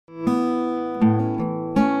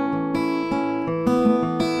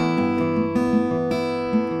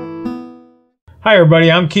Hi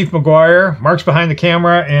everybody, I'm Keith McGuire, Mark's behind the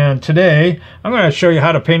camera, and today I'm going to show you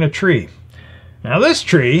how to paint a tree. Now this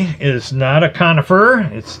tree is not a conifer,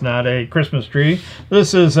 it's not a Christmas tree,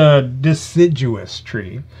 this is a deciduous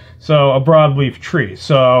tree, so a broadleaf tree.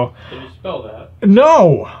 So can you spell that?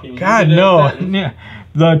 No! God, no.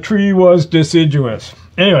 The tree was deciduous.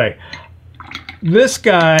 Anyway, this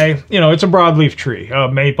guy, you know, it's a broadleaf tree,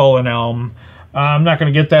 a maple and elm. I'm not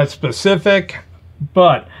going to get that specific,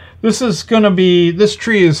 but this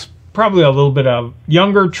tree is probably a little bit of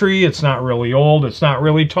younger tree. It's not really old. It's not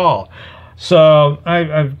really tall. So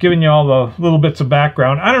I've given you all the little bits of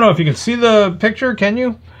background. I don't know if you can see the picture. Can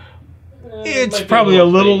you? It's probably a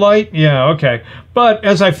little light. Yeah, okay. But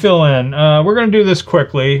as I fill in, we're going to do this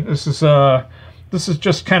quickly. This is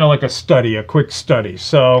just kind of like a study, a quick study.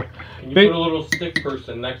 So can you put a little stick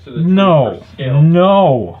person next to the tree no, for scale?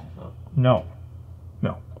 no.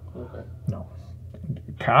 Okay. No.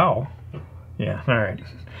 Cow? Yeah, all right.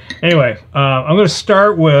 Anyway, I'm going to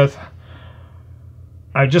start with,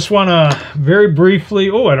 I just want to very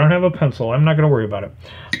briefly, oh, I don't have a pencil. I'm not going to worry about it.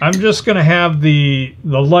 I'm just going to have the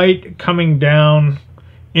light coming down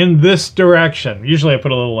in this direction. Usually I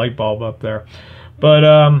put a little light bulb up there.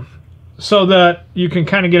 But so that you can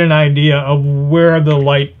kind of get an idea of where the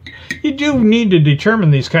light, you do need to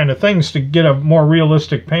determine these kind of things to get a more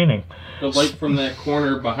realistic painting. The light from that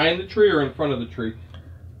corner behind the tree or in front of the tree?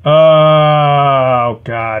 Oh,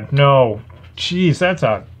 God, no.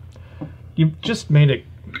 Jeez, you just made it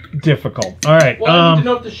difficult. All right. Well, I need to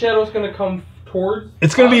know if the shadow's going to come towards.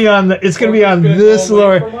 It's going to be on the. It's going to be on this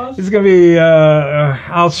lower. It's going to be.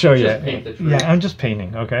 I'll show you. Just paint the tree. Yeah, I'm just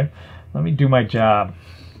painting. Okay. Let me do my job.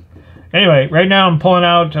 Anyway, right now I'm pulling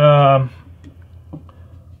out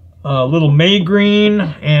a little May green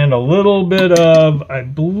and a little bit of, I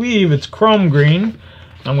believe it's chrome green.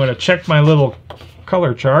 I'm going to check my little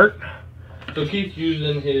color chart. So Keith's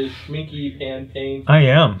using his Schminky pan paint. I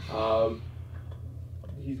am.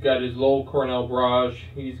 He's got his Lowell Cornell brush.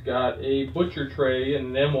 He's got a butcher tray, an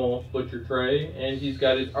enamel butcher tray, and he's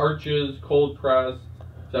got his Arches cold press.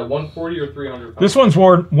 Is that 140 or 300 pounds? This one's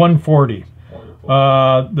 140.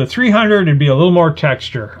 The 300 would be a little more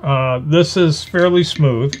texture. This is fairly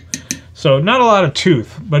smooth, so not a lot of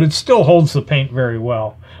tooth, but it still holds the paint very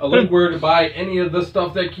well. A link where to buy any of the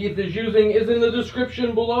stuff that Keith is using is in the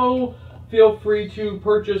description below. Feel free to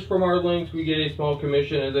purchase from our links. We get a small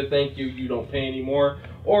commission as a thank you. You don't pay anymore.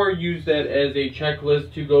 Or use that as a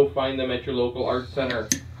checklist to go find them at your local art center.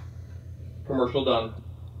 Commercial done.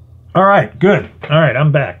 All right, good. All right,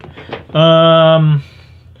 I'm back.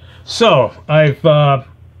 So I've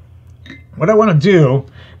what I want to do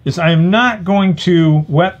is I'm not going to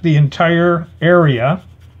wet the entire area.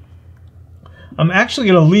 I'm actually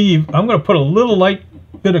going to I'm going to put a little light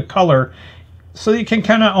bit of color so you can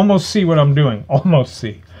kind of almost see what I'm doing. Almost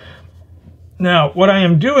see. Now, what I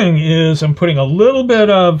am doing is I'm putting a little bit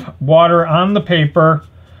of water on the paper.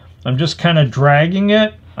 I'm just kind of dragging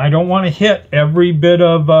it. I don't want to hit every bit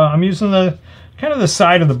of, I'm using the kind of the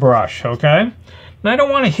side of the brush, okay? And I don't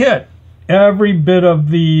want to hit every bit of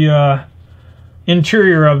the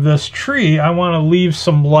interior of this tree. I want to leave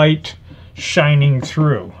some light shining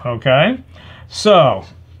through, okay? So,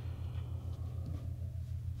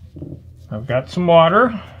 I've got some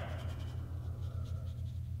water.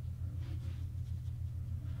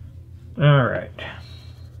 All right.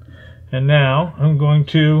 And now I'm going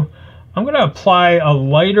to apply a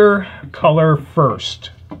lighter color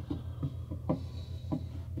first.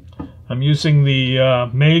 I'm using the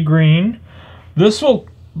May green. This will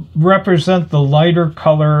represent the lighter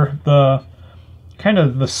color, the kind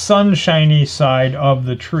of the sunshiny side of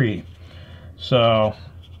the tree. So,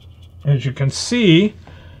 as you can see,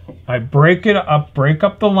 I break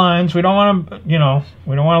up the lines. We don't want to,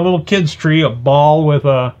 we don't want a little kid's tree, a ball with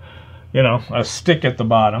a, a stick at the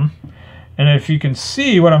bottom. And if you can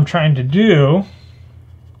see, what I'm trying to do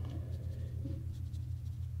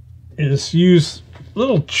is use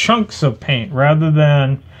little chunks of paint rather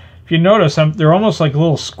than, if you notice, they're almost like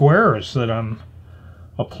little squares that I'm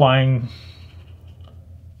applying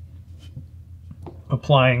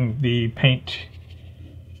the paint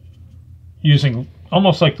using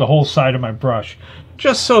almost like the whole side of my brush,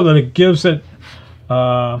 just so that it gives it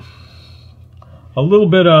a little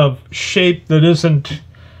bit of shape that isn't,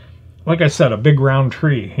 like I said, a big round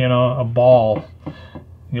tree, a ball.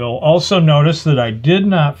 You'll also notice that I did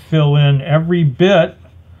not fill in every bit.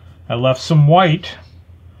 I left some white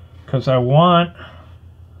because I want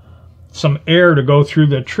some air to go through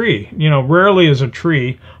the tree. Rarely is a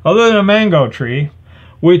tree, other than a mango tree,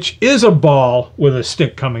 which is a ball with a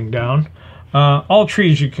stick coming down. All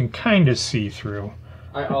trees you can kind of see through.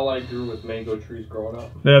 All I grew was mango trees growing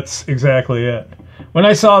up. That's exactly it. When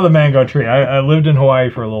I saw the mango tree, I lived in Hawaii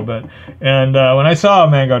for a little bit, and when I saw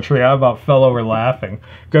a mango tree, I about fell over laughing,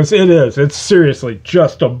 because it's seriously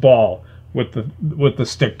just a ball with the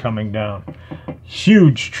stick coming down.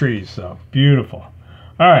 Huge trees, though. Beautiful.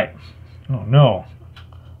 All right. Oh no,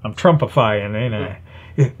 I'm Trumpifying, ain't I?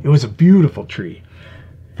 It was a beautiful tree,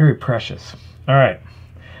 very precious. All right.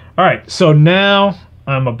 So now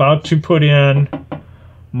I'm about to put in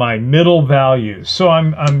my middle values. So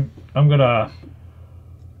I'm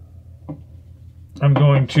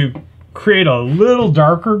going to create a little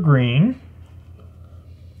darker green,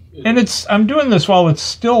 and I'm doing this while it's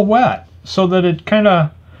still wet, so that it kind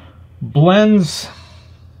of blends.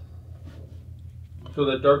 So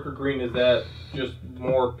the darker green, is that just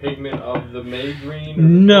more pigment of the May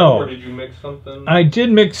green? No. Or did you mix something? I did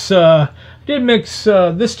mix.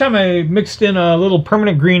 This time I mixed in a little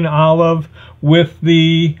permanent green olive with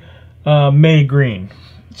the May green.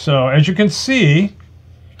 So as you can see,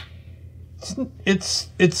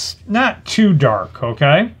 it's not too dark,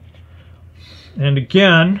 okay? And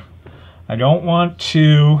again, I don't want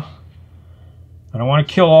to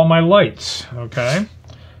kill all my lights, okay?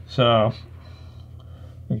 So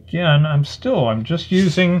again, I'm just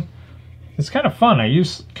using, it's kind of fun. I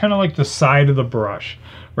use kind of like the side of the brush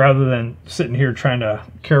rather than sitting here trying to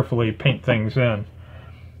carefully paint things in.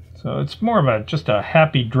 So it's more of just a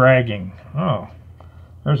happy dragging. Oh,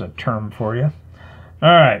 there's a term for you. All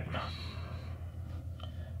right.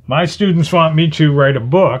 My students want me to write a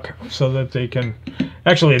book so that they can,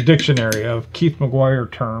 actually a dictionary of Keith McGuire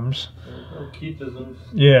terms. Or Keithisms.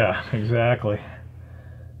 Yeah, exactly.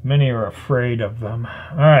 Many are afraid of them.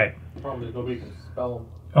 All right. Probably nobody can spell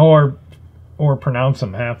them. Or pronounce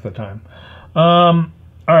them half the time. All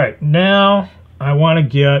right, now I want to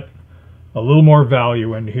get a little more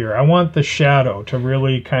value in here. I want the shadow to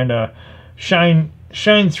really kind of shine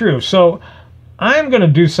through. So I'm going to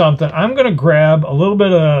do something. I'm going to grab a little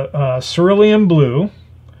bit of cerulean blue,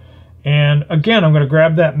 and again, I'm going to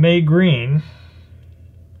grab that May green,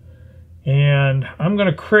 and I'm going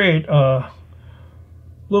to create a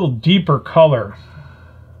little deeper color.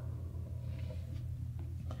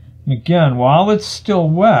 And again, while it's still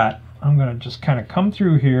wet, I'm going to just kind of come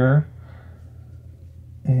through here,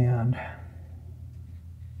 and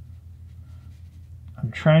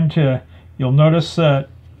I'm trying to, you'll notice that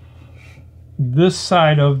this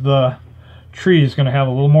side of the tree is going to have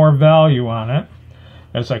a little more value on it.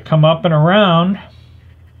 As I come up and around,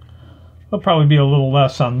 there'll probably be a little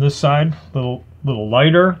less on this side, little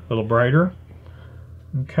lighter, a little brighter.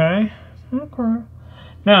 Okay.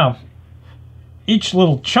 Now, each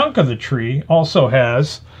little chunk of the tree also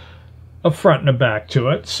has a front and a back to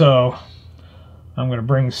it, so I'm going to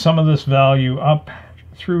bring some of this value up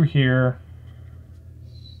through here.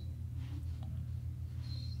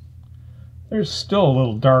 There's still a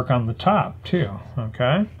little dark on the top too,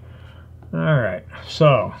 okay? All right,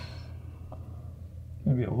 so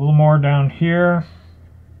maybe a little more down here.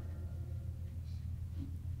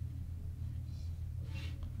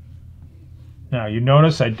 Now you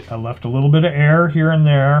notice I left a little bit of air here and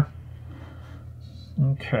there.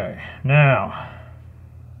 Okay, now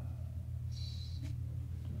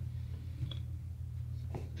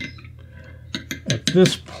at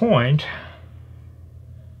this point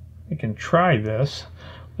I can try this.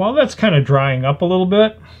 While that's kind of drying up a little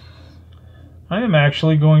bit, I am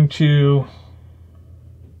actually going to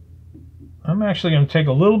take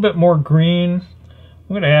a little bit more green. I'm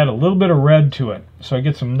going to add a little bit of red to it so I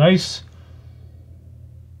get some nice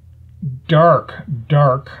dark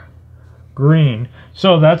green.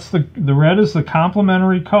 So that's the red is the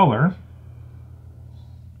complementary color.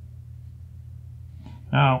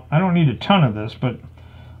 Now I don't need a ton of this, but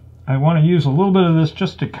I want to use a little bit of this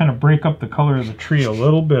just to kind of break up the color of the tree a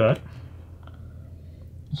little bit.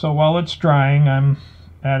 So while it's drying, I'm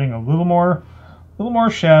adding a little more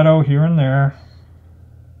shadow here and there.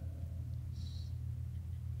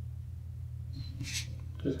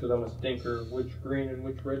 Just because I'm a stinker, which green and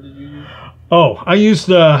which red did you use? Oh, I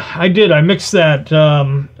mixed that,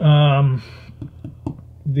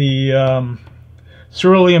 the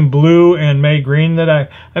cerulean blue and May green that I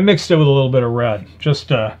mixed it with a little bit of red. Just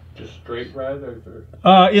straight red? Or?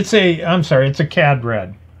 It's a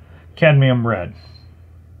cadmium red.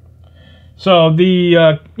 So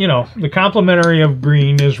the complementary of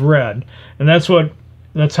green is red, and that's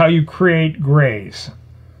how you create grays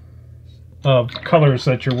of colors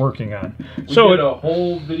that you're working on. We did a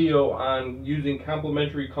whole video on using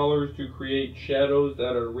complementary colors to create shadows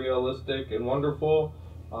that are realistic and wonderful.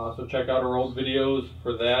 So check out our old videos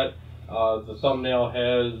for that. The thumbnail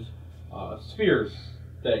has spheres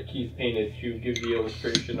that Keith painted to give the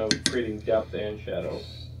illustration of creating depth and shadow.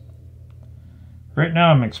 Right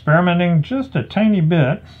now I'm experimenting just a tiny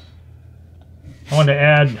bit. I want to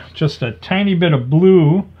add just a tiny bit of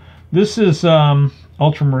blue. This is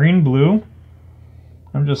ultramarine blue.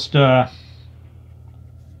 I'm just wanted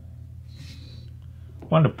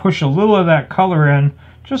to push a little of that color in,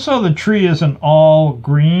 just so the tree isn't all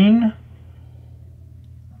green.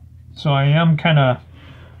 So I am kind of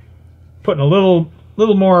putting a little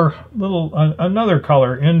more, another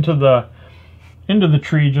color into the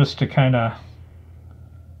tree, just to kind of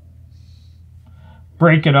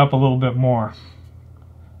break it up a little bit more.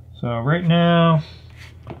 So right now,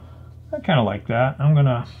 I kind of like that. I'm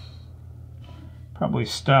gonna probably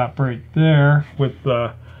stop right there with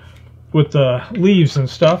the leaves and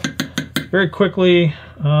stuff. Very quickly,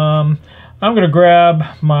 I'm gonna grab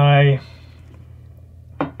my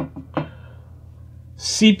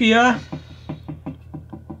sepia,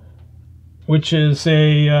 which is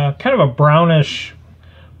a kind of a brownish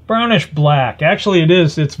black. Actually,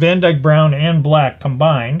 it's Van Dyke brown and black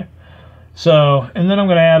combined. So, and then I'm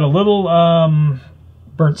going to add a little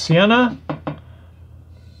burnt sienna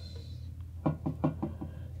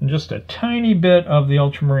and just a tiny bit of the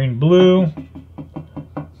ultramarine blue.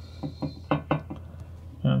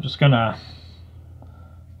 And I'm just going to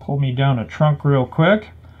pull me down a trunk real quick.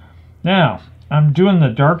 Now, I'm doing the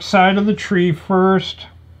dark side of the tree first,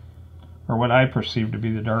 or what I perceive to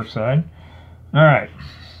be the dark side. All right,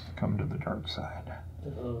 come to the dark side.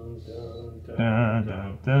 Dun, dun,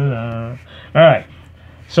 dun, dun. All right,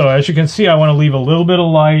 so as you can see, I want to leave a little bit of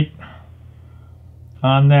light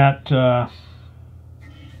on that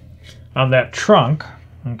trunk.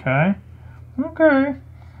 Okay,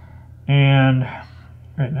 and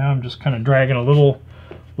right now I'm just kind of dragging a little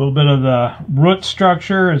bit of the root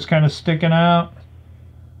structure is kind of sticking out.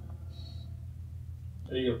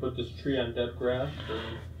 Are you going to put this tree on dead grass? Or?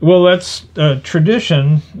 Well, that's a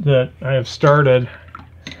tradition that I have started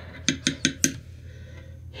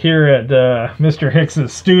here at Mr.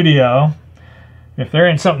 Hicks's studio. If there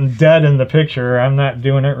ain't something dead in the picture, I'm not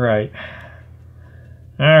doing it right.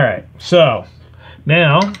 Alright, so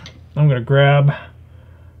now I'm going to grab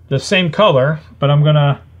the same color, but I'm going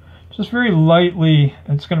to just very lightly,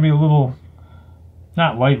 it's going to be a little,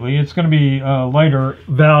 not lightly, it's going to be a lighter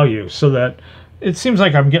value, so that it seems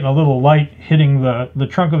like I'm getting a little light hitting the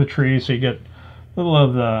trunk of the tree, so you get a little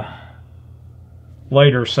of the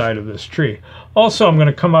lighter side of this tree. Also, I'm going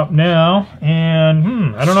to come up now,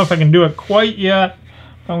 and I don't know if I can do it quite yet,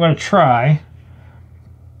 but I'm going to try.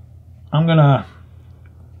 I'm going to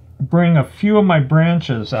bring a few of my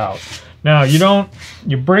branches out. Now,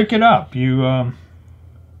 you break it up. You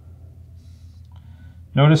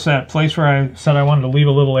notice that place where I said I wanted to leave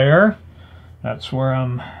a little air? That's where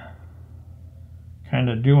I'm kind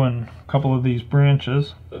of doing a couple of these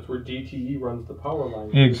branches. That's where DTE runs the power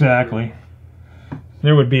line. Exactly.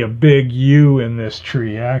 There would be a big U in this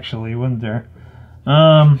tree, actually, wouldn't there?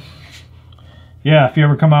 Yeah, if you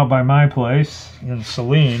ever come out by my place in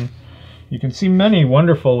Saline, you can see many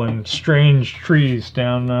wonderful and strange trees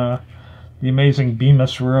down the amazing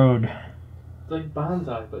Bemis Road. It's like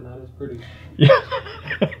bonsai, but not as pretty. Yeah,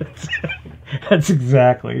 that's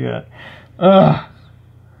exactly it.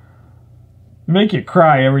 Make you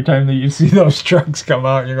cry every time that you see those trucks come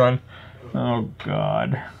out and you're going, oh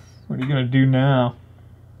God, what are you going to do now?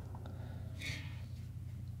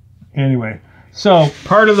 Anyway, so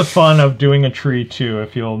part of the fun of doing a tree too,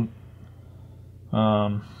 if you'll,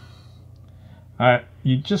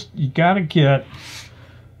 you got to get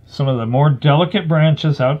some of the more delicate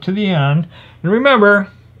branches out to the end. And remember,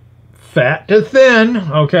 fat to thin,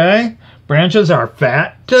 okay? Branches are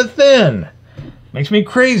fat to thin. Makes me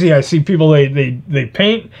crazy. I see people, they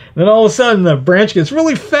paint, and then all of a sudden the branch gets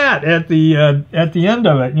really fat at the end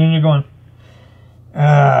of it, and you're going,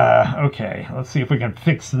 okay, let's see if we can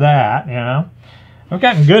fix that, you know? I've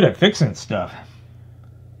gotten good at fixing stuff.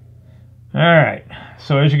 Alright,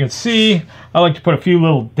 so as you can see, I like to put a few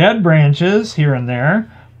little dead branches here and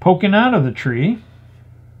there, poking out of the tree.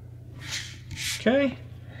 Okay,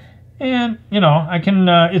 and, you know, I can,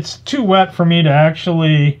 it's too wet for me to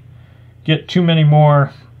actually get too many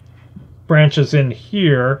more branches in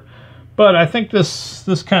here, but I think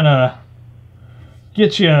this kind of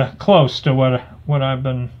gets you close to what I've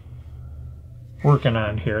been working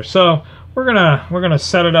on here. So we're gonna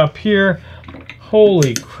set it up here.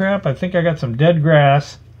 Holy crap, I think I got some dead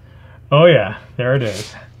grass. Oh yeah, there it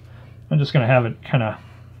is. I'm just gonna have it kind of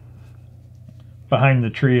behind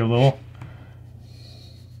the tree a little.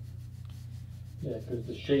 Yeah, because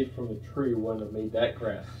the shade from the tree wouldn't have made that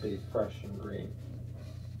grass stay fresh and green.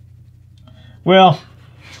 Well,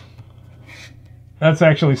 that's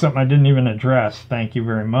actually something I didn't even address. Thank you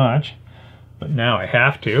very much. But now I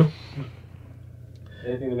have to.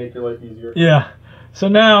 Anything to make your life easier. Yeah. So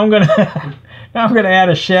now I'm gonna add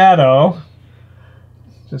a shadow.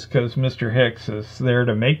 Just because Mr. Hicks is there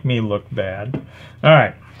to make me look bad. All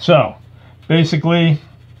right. So basically,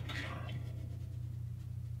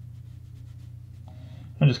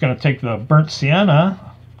 I'm just going to take the burnt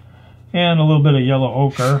sienna and a little bit of yellow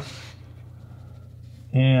ochre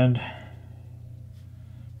and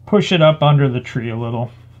push it up under the tree a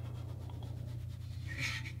little.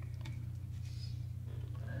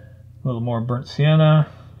 A little more burnt sienna.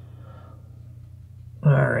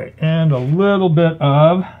 All right, and a little bit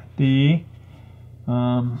of the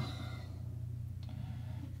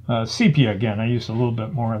sepia again. I used a little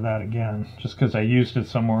bit more of that again, just because I used it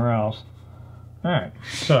somewhere else. All right,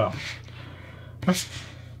 so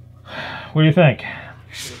what do you think?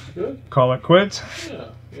 Good. Call it quits? Yeah,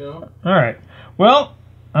 you know. All right. Well,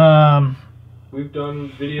 we've done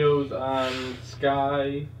videos on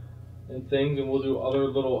sky and things, and we'll do other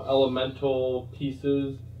little elemental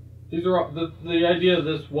pieces. These are all, the idea of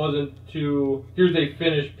this wasn't to, here's a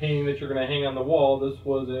finished painting that you're going to hang on the wall. This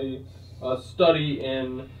was a study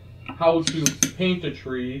in how to paint a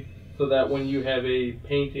tree so that when you have a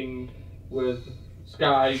painting with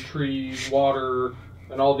sky, trees, water,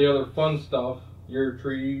 and all the other fun stuff, your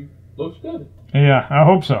tree looks good. Yeah, I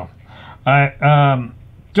hope so. I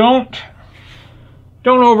don't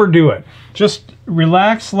overdo it. Just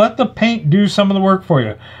relax. Let the paint do some of the work for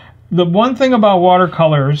you. The one thing about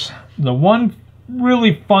watercolors, the one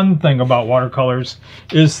really fun thing about watercolors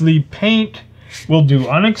is the paint will do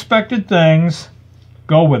unexpected things.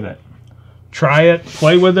 Go with it. Try it,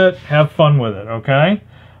 play with it, have fun with it, okay?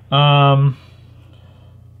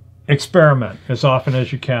 Experiment as often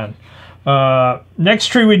as you can. Next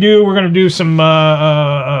tree we do, we're going to do some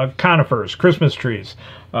conifers, Christmas trees.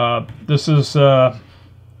 This is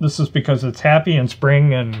because it's happy in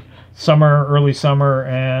spring and summer, early summer,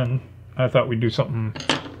 and I thought we'd do something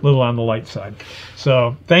a little on the light side.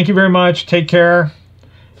 So thank you very much. Take care.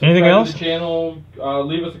 Anything else? Subscribe to the channel.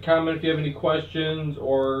 Leave us a comment if you have any questions,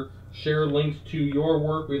 or share links to your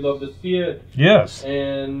work. We'd love to see it. Yes.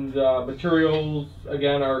 And materials,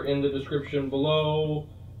 again, are in the description below.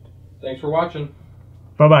 Thanks for watching.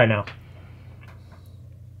 Bye-bye now.